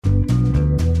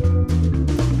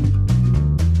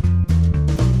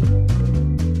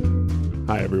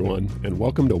everyone, and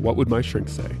welcome to What Would My Shrink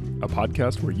Say, a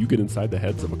podcast where you get inside the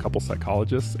heads of a couple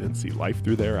psychologists and see life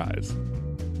through their eyes.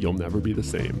 You'll never be the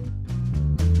same.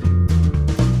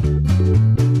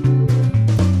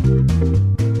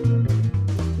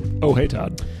 Oh, hey,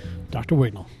 Todd. Dr.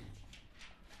 Wignall.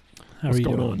 How What's are you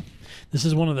going doing? on? This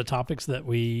is one of the topics that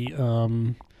we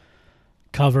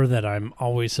cover that I'm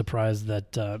always surprised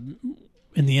that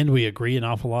in the end we agree an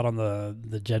awful lot on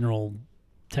the general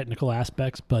technical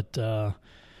aspects, but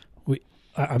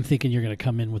I'm thinking you're going to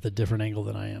come in with a different angle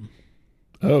than I am.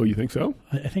 Oh, you think so?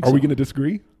 I think Are so. we going to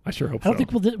disagree? I sure hope I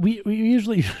don't so. think we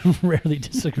usually rarely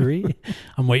disagree.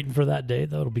 I'm waiting for that day.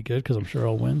 That'll be good because I'm sure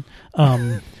I'll win.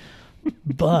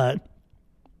 But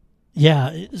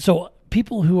yeah, so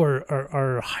people who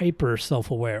are hyper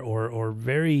self-aware or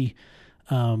very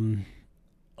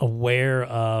aware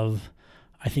of,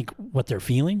 I think, what they're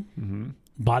feeling,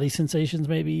 body sensations,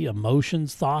 maybe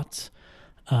emotions, thoughts,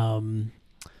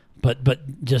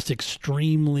 but just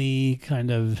extremely kind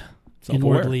of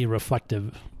Self-aware. inwardly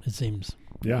reflective. It seems.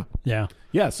 Yeah. Yeah.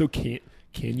 Yeah, so can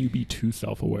you be too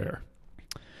self-aware?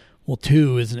 Well,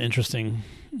 too is an interesting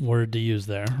word to use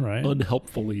there, right?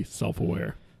 Unhelpfully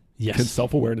self-aware. Yes. Can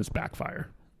self-awareness backfire?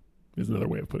 Is another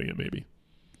way of putting it, maybe.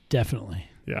 Definitely.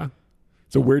 Yeah.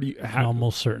 So where do you...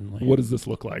 Almost certainly. What does this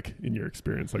look like in your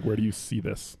experience? Like, where do you see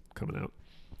this coming out?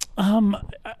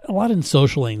 A lot in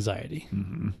social anxiety,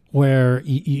 where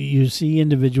you see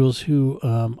individuals who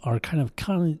are kind of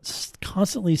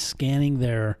constantly scanning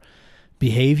their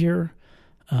behavior.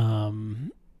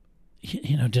 Did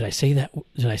I say that?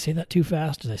 Did I say that too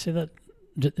fast? Did I say that?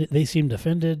 They seemed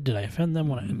offended. Did I offend them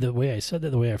when the way I said that,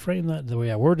 the way I framed that, the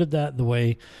way I worded that, the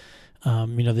way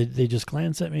they just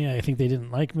glanced at me? I think they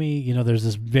didn't like me. There's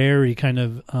this very kind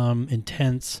of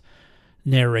intense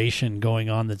narration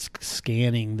going on that's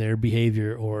scanning their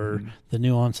behavior or the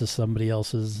nuances of somebody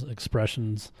else's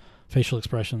expressions, facial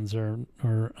expressions, or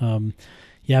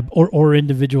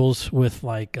individuals with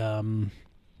like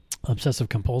obsessive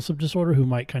compulsive disorder who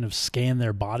might kind of scan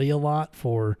their body a lot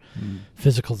for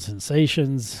physical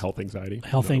sensations, Health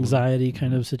anxiety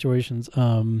kind of situations,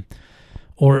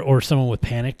 or someone with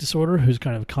panic disorder who's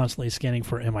kind of constantly scanning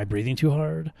for, am I breathing too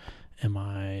hard? Is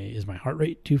my heart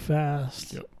rate too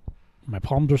fast? Yep. My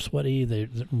palms are sweaty. They're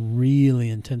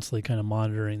really intensely kind of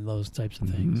monitoring those types of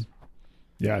things.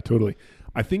 Yeah, totally.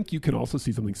 I think you can also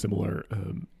see something similar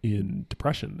in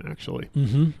depression, actually,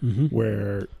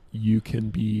 where you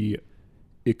can be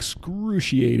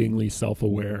excruciatingly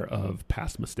self-aware of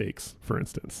past mistakes, for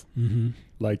instance.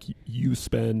 Like you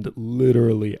spend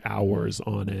literally hours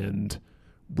on end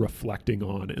reflecting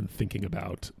on and thinking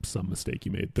about some mistake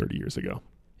you made 30 years ago.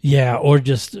 Yeah, or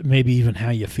just maybe even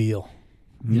how you feel.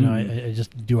 I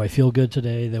just, do I feel good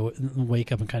today? They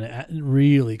wake up and kind of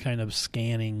really kind of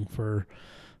scanning for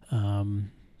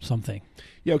something.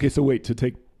 Yeah. Okay. So wait,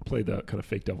 play the kind of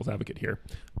fake devil's advocate here.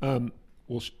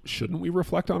 Well, shouldn't we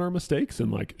reflect on our mistakes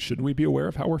and shouldn't we be aware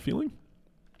of how we're feeling?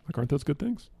 Aren't those good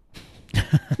things?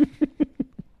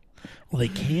 Well, they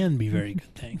can be very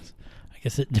good things. I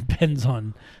guess it depends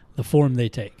on the form they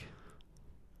take.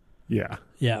 Yeah.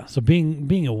 Yeah. So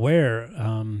being aware,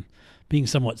 being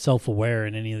somewhat self-aware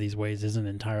in any of these ways isn't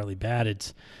entirely bad.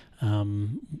 It's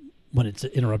when it's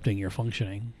interrupting your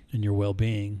functioning and your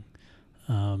well-being,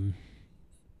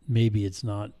 maybe it's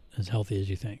not as healthy as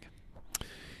you think.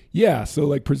 Yeah.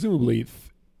 So presumably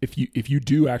if you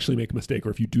do actually make a mistake or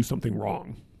if you do something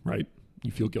wrong, right,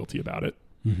 you feel guilty about it.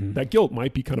 That guilt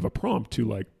might be kind of a prompt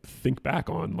to think back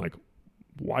on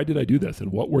why did I do this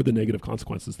and what were the negative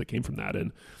consequences that came from that?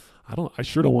 And I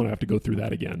sure don't want to have to go through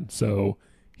that again. So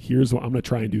here's what I'm going to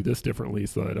try and do this differently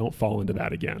so that I don't fall into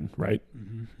that again. Right.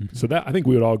 So that, I think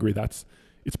we would all agree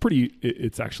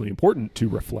it's actually important to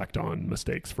reflect on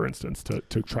mistakes, for instance, to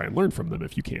try and learn from them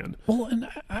if you can. Well, and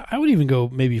I would even go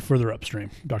maybe further upstream,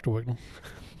 Dr. Wignall.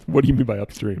 What do you mean by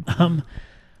upstream?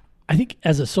 I think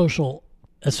as social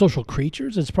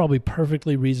creatures, it's probably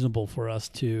perfectly reasonable for us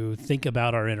to think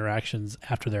about our interactions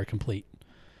after they're complete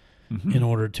in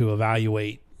order to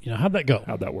evaluate, how'd that go?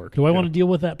 How'd that work? Do I want to deal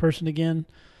with that person again?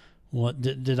 What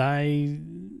did I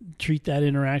treat that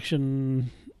interaction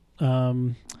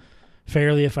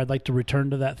fairly if I'd like to return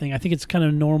to that thing? I think it's kind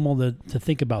of normal to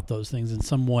think about those things in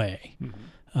some way,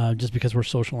 just because we're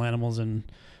social animals and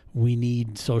we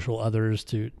need social others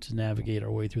to navigate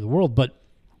our way through the world. But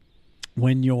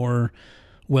when your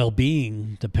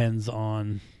well-being depends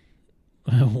on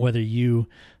whether you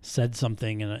said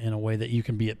something in a way that you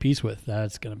can be at peace with,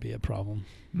 that's going to be a problem.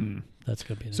 That's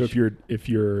going to be an issue. If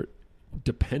you're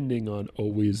depending on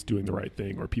always doing the right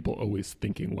thing or people always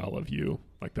thinking well of you,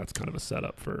 that's kind of a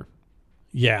setup for...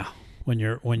 Yeah. when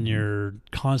you're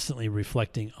constantly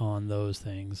reflecting on those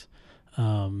things,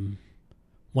 when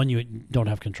you don't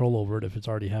have control over it if it's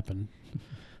already happened.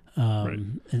 Right.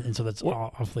 And so that's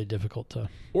awfully difficult to...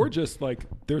 Or just like,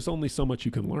 there's only so much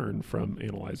you can learn from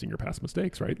analyzing your past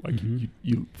mistakes, right? Like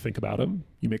you think about them,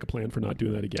 you make a plan for not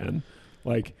doing that again.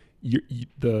 Like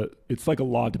it's like a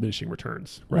law of diminishing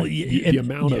returns, right? Well, the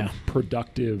amount of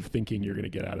productive thinking you're going to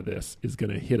get out of this is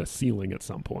going to hit a ceiling at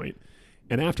some point.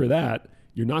 And after that,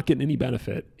 you're not getting any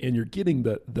benefit, and you're getting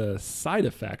the side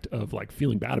effect of like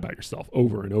feeling bad about yourself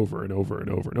over and over and over and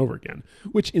over and over again,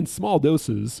 which in small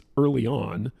doses early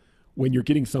on, when you're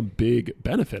getting some big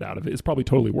benefit out of it, is probably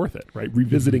totally worth it, right?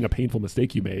 Revisiting a painful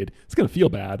mistake you made, it's going to feel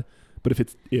bad, but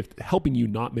if helping you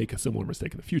not make a similar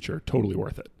mistake in the future, totally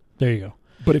worth it. There you go.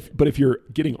 But if you're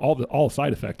getting all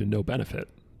side effect and no benefit,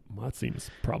 well, that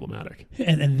seems problematic.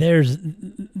 And there's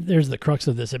the crux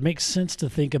of this. It makes sense to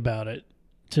think about it,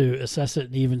 to assess it,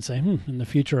 and even say, in the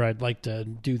future, I'd like to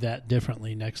do that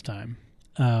differently next time.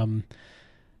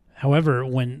 However,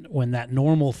 when that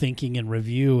normal thinking and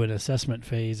review and assessment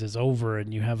phase is over,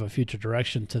 and you have a future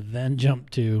direction, to then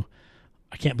jump to,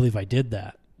 I can't believe I did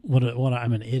that. What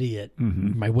I'm an idiot.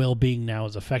 Mm-hmm. My well-being now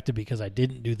is affected because I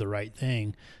didn't do the right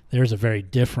thing. There's a very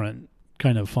different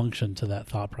kind of function to that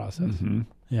thought process. Mm-hmm.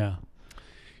 Yeah.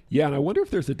 Yeah, and I wonder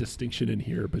if there's a distinction in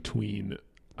here between,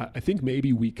 I think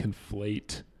maybe we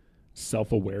conflate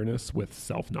self-awareness with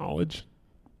self-knowledge.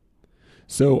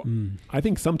 So I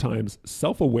think sometimes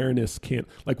self-awareness can't,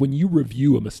 like when you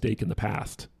review a mistake in the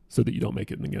past so that you don't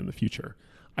make it again in the future,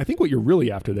 I think what you're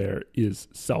really after there is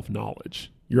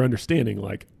self-knowledge. You're understanding,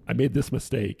 like, I made this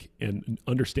mistake, and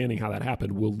understanding how that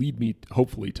happened will lead me,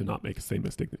 hopefully, to not make the same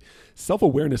mistake.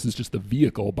 Self-awareness is just the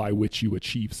vehicle by which you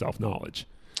achieve self-knowledge.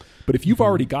 But if you've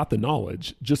already got the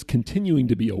knowledge, just continuing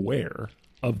to be aware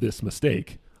of this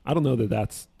mistake, I don't know that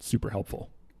that's super helpful.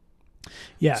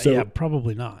 Yeah,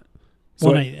 probably not.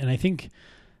 So I think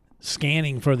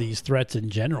scanning for these threats in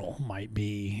general might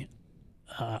be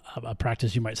a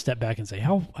practice you might step back and say,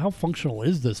 how functional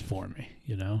is this for me?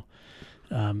 You know,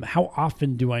 how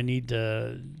often do I need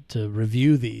to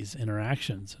review these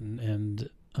interactions, and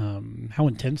how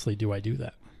intensely do I do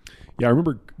that? Yeah, I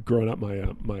remember growing up,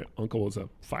 my uncle was a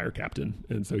fire captain,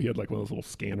 and so he had like one of those little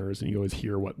scanners, and you always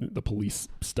hear what the police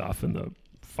stuff and the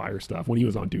fire stuff when he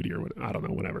was on duty, or what, I don't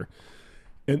know, whatever.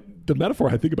 And the metaphor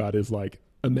I think about is like,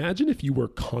 imagine if you were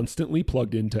constantly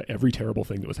plugged into every terrible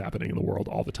thing that was happening in the world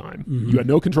all the time. Mm-hmm. You had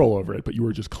no control over it, but you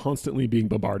were just constantly being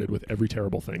bombarded with every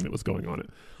terrible thing that was going on.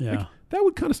 Yeah. Like, that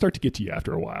would kind of start to get to you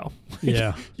after a while.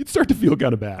 Yeah. You'd start to feel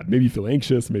kind of bad. Maybe you feel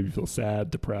anxious, maybe you feel sad,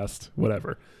 depressed,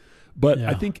 whatever. But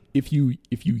I think if you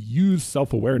use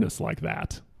self-awareness like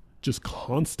that, just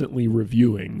constantly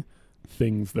reviewing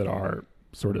things that are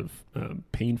sort of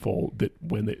painful, that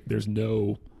when there's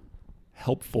no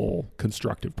helpful,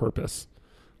 constructive purpose,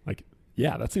 like,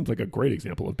 yeah, that seems like a great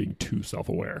example of being too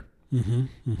self-aware. Mm-hmm,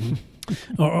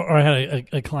 mm-hmm. or I had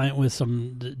a client with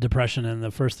some depression, and the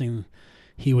first thing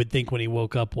he would think when he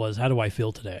woke up was, how do I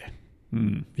feel today?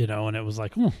 You know, and it was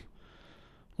like,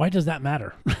 why does that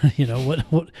matter? You know,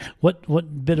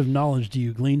 what bit of knowledge do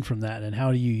you glean from that, and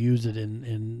how do you use it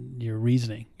in your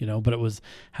reasoning? You know, but it was,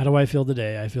 how do I feel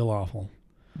today? I feel awful.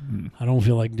 I don't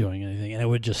feel like doing anything. And it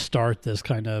would just start this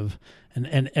kind of,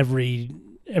 and every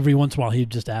once in a while he'd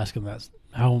just ask him, that,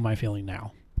 how am I feeling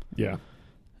now? Yeah.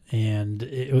 And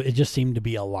it just seemed to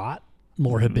be a lot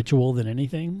more habitual than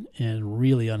anything, and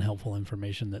really unhelpful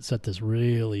information that set this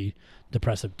really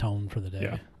depressive tone for the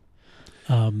day.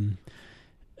 Yeah.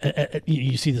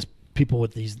 You see this people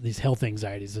with these health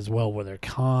anxieties as well, where they're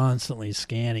constantly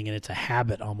scanning, and it's a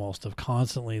habit almost of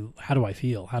constantly, how do I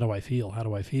feel? How do I feel? How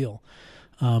do I feel?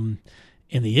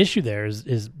 And the issue there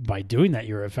is by doing that,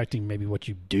 you're affecting maybe what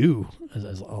you do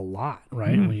as a lot,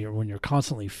 right? Mm-hmm. When you're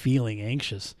constantly feeling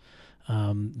anxious,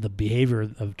 the behavior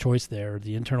of choice there,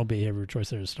 the internal behavior of choice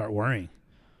there, is start worrying.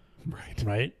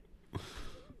 Right.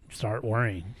 Start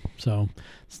worrying. So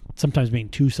sometimes being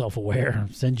too self-aware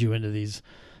sends you into these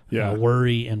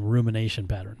worry and rumination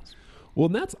patterns. Well,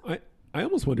 and that's, I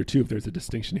almost wonder too if there's a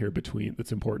distinction here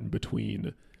that's important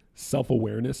between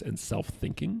self-awareness and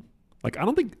self-thinking. Like, I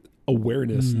don't think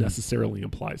awareness necessarily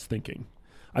implies thinking.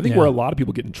 I think where a lot of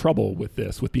people get in trouble with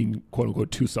this, with being quote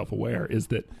unquote too self-aware, is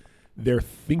that they're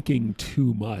thinking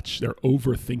too much. They're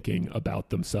overthinking about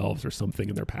themselves or something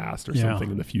in their past or something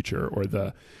in the future,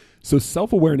 so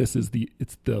self-awareness is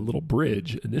it's the little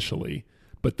bridge initially,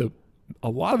 but a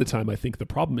lot of the time I think the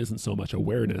problem isn't so much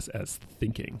awareness as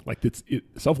thinking. Like,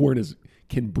 self-awareness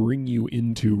can bring you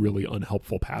into really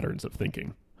unhelpful patterns of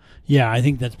thinking. Yeah, I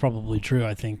think that's probably true.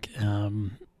 I think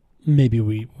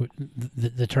maybe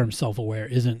the term self-aware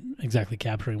isn't exactly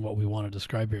capturing what we want to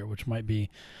describe here, which might be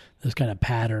this kind of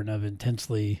pattern of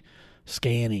intensely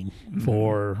scanning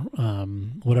for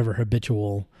whatever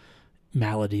habitual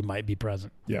malady might be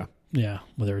present. Yeah. Yeah.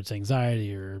 Whether it's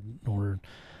anxiety or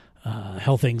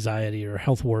health anxiety or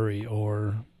health worry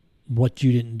or what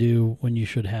you didn't do when you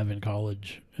should have in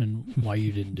college and why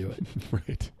you didn't do it.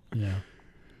 Right. Yeah.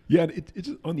 Yeah. It's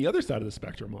on the other side of the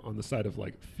spectrum, on the side of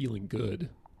like feeling good.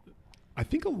 I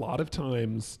think a lot of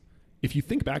times, if you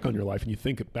think back on your life and you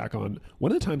think back on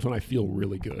one of the times when I feel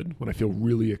really good, when I feel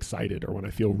really excited, or when I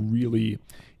feel really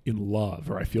in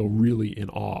love, or I feel really in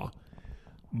awe,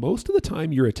 most of the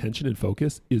time your attention and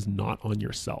focus is not on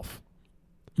yourself.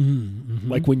 Mm-hmm.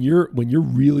 Like when you're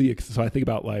really, so I think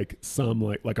about like some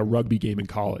like a rugby game in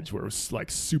college where it was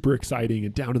like super exciting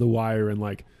and down to the wire, and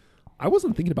like I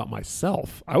wasn't thinking about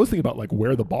myself. I was thinking about like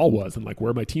where the ball was and like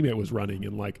where my teammate was running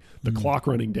and like the clock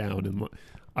running down. And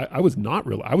I was not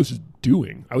really, I was just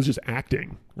doing, I was just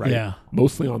acting, right? Yeah.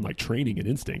 Mostly on like training and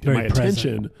instinct. Very and my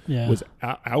attention was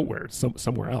outward,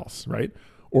 somewhere else, right?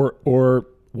 Or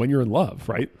when you're in love,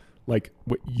 right? Like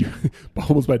what you,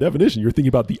 almost by definition, you're thinking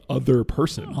about the other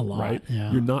person, a lot, right?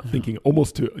 Yeah. You're not thinking,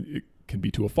 almost to, it can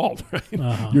be to a fault, right?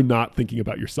 You're not thinking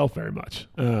about yourself very much.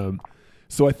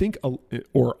 So I think,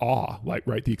 or awe, like,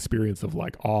 right, the experience of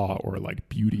like awe or like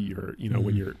beauty, or, you know,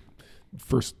 when you're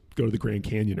first go to the Grand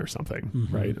Canyon or something,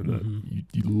 right? And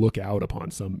you look out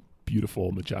upon some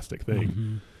beautiful, majestic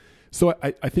thing. So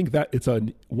I think that it's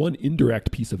one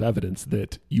indirect piece of evidence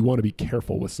that you want to be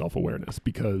careful with self-awareness,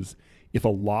 because if a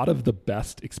lot of the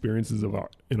best experiences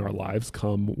in our lives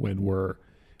come when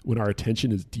our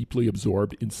attention is deeply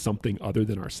absorbed in something other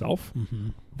than ourself,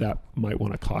 that might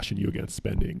want to caution you against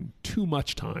spending too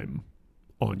much time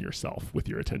on yourself, with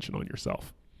your attention on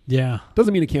yourself. Yeah.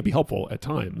 Doesn't mean it can't be helpful at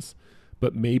times,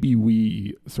 but maybe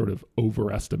we sort of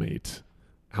overestimate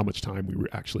how much time we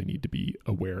actually need to be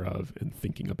aware of and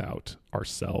thinking about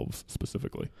ourselves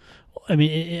specifically. I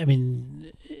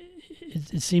mean,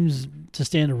 it seems to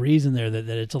stand to reason there that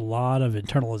it's a lot of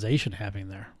internalization happening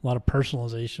there, a lot of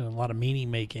personalization, a lot of meaning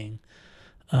making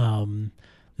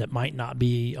that might not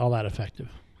be all that effective.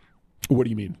 What do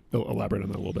you mean? Elaborate on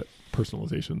that a little bit.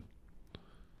 Personalization.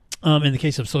 In the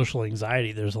case of social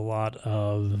anxiety, there's a lot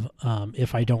of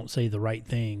if I don't say the right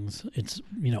things, it's,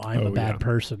 you know, I'm a bad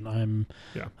person.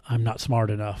 I'm not smart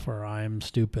enough, or I'm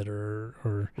stupid,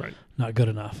 or right. not good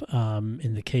enough.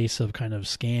 In the case of kind of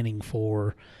scanning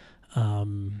for,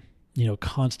 you know,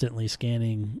 constantly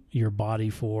scanning your body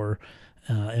for,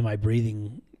 am I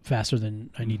breathing faster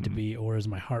than I need to be, or is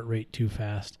my heart rate too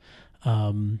fast?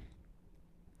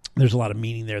 There's a lot of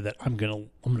meaning there that I'm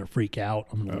gonna freak out.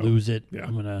 I'm gonna lose it.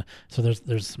 Yeah. So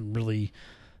there's some really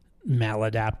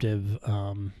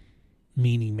maladaptive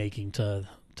meaning making to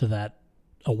that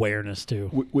awareness too,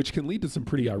 which can lead to some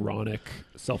pretty ironic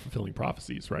self-fulfilling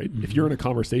prophecies, right? If you're in a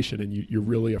conversation and you're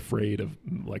really afraid of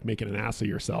like making an ass of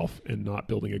yourself and not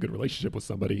building a good relationship with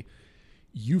somebody,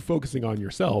 you focusing on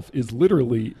yourself is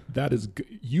literally, that is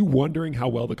you wondering how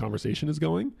well the conversation is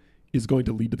going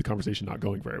to lead to the conversation not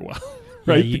going very well,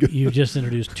 right? Yeah, you just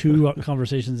introduced two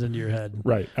conversations into your head,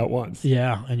 right, at once.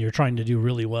 Yeah, and you're trying to do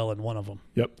really well in one of them.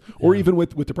 Yep. Or even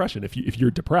with depression, if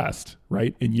you're depressed,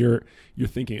 right, and you're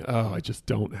thinking, oh, I just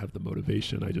don't have the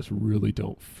motivation, I just really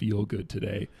don't feel good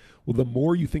today. Well, the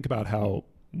more you think about how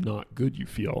not good you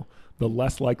feel, the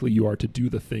less likely you are to do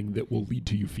the thing that will lead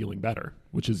to you feeling better,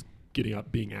 which is getting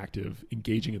up, being active,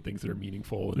 engaging in things that are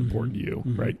meaningful and important to you,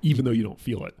 right? Even though you don't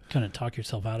feel it. Kind of talk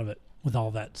yourself out of it with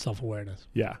all that self-awareness.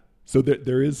 Yeah. So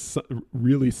there is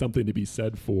really something to be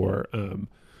said for kind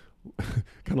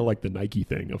of like the Nike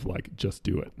thing of like, just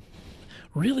do it.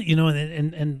 Really, you know,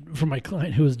 and for my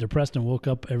client who was depressed and woke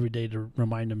up every day to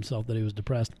remind himself that he was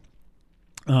depressed,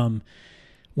 when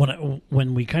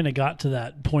we kind of got to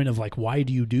that point of like, why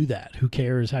do you do that? Who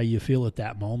cares how you feel at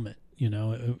that moment? You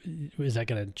know, is that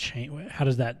going to change? How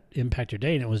does that impact your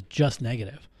day? And it was just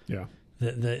negative. Yeah.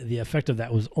 The effect of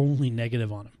that was only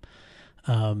negative on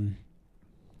him.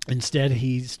 Instead,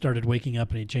 he started waking up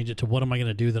and he changed it to, what am I going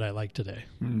to do that I like today?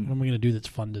 What am I going to do that's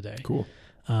fun today? Cool.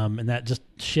 And that just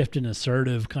shift in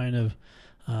assertive kind of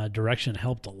direction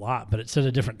helped a lot, but it set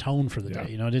a different tone for the day.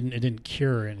 You know, it didn't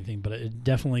cure anything, but it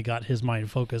definitely got his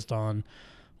mind focused on,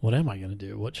 what am I going to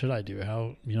do? What should I do?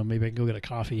 How, you know, maybe I can go get a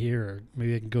coffee here, or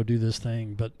maybe I can go do this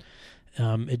thing. But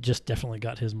it just definitely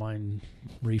got his mind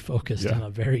refocused on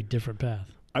a very different path.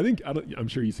 I'm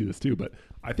sure you see this too, but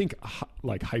I think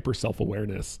like hyper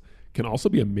self-awareness can also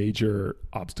be a major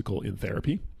obstacle in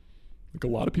therapy. Like a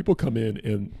lot of people come in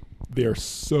and they're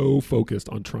so focused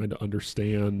on trying to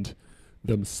understand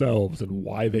themselves and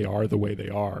why they are the way they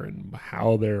are and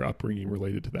how their upbringing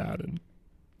related to that and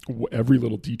every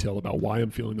little detail about why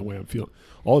I'm feeling the way I'm feeling,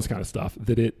 all this kind of stuff,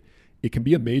 that it can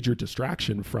be a major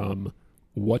distraction from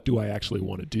what do I actually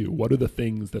want to do? What are the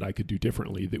things that I could do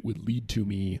differently that would lead to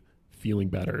me feeling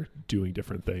better, doing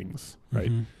different things,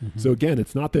 right? So again,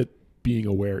 it's not that being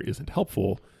aware isn't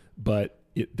helpful, but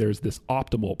there's this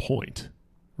optimal point,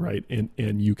 right?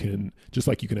 And you can, just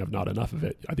like you can have not enough of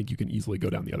it, I think you can easily go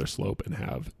down the other slope and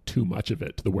have too much of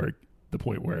it to the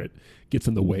point where it gets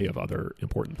in the way of other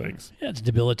important things. Yeah, it's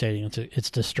debilitating. It's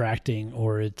distracting,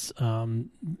 or it's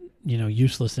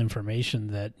useless information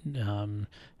that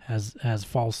has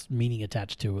false meaning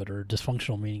attached to it, or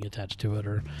dysfunctional meaning attached to it,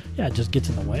 or it just gets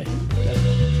in the way.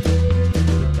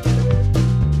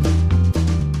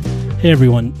 Hey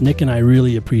everyone, Nick and I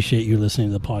really appreciate you listening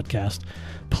to the podcast.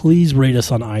 Please rate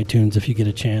us on iTunes if you get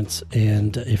a chance,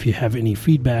 and if you have any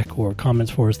feedback or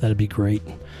comments for us, that'd be great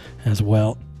as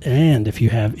well. And if you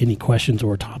have any questions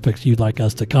or topics you'd like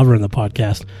us to cover in the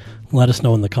podcast, let us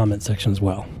know in the comment section as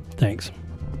well. Thanks.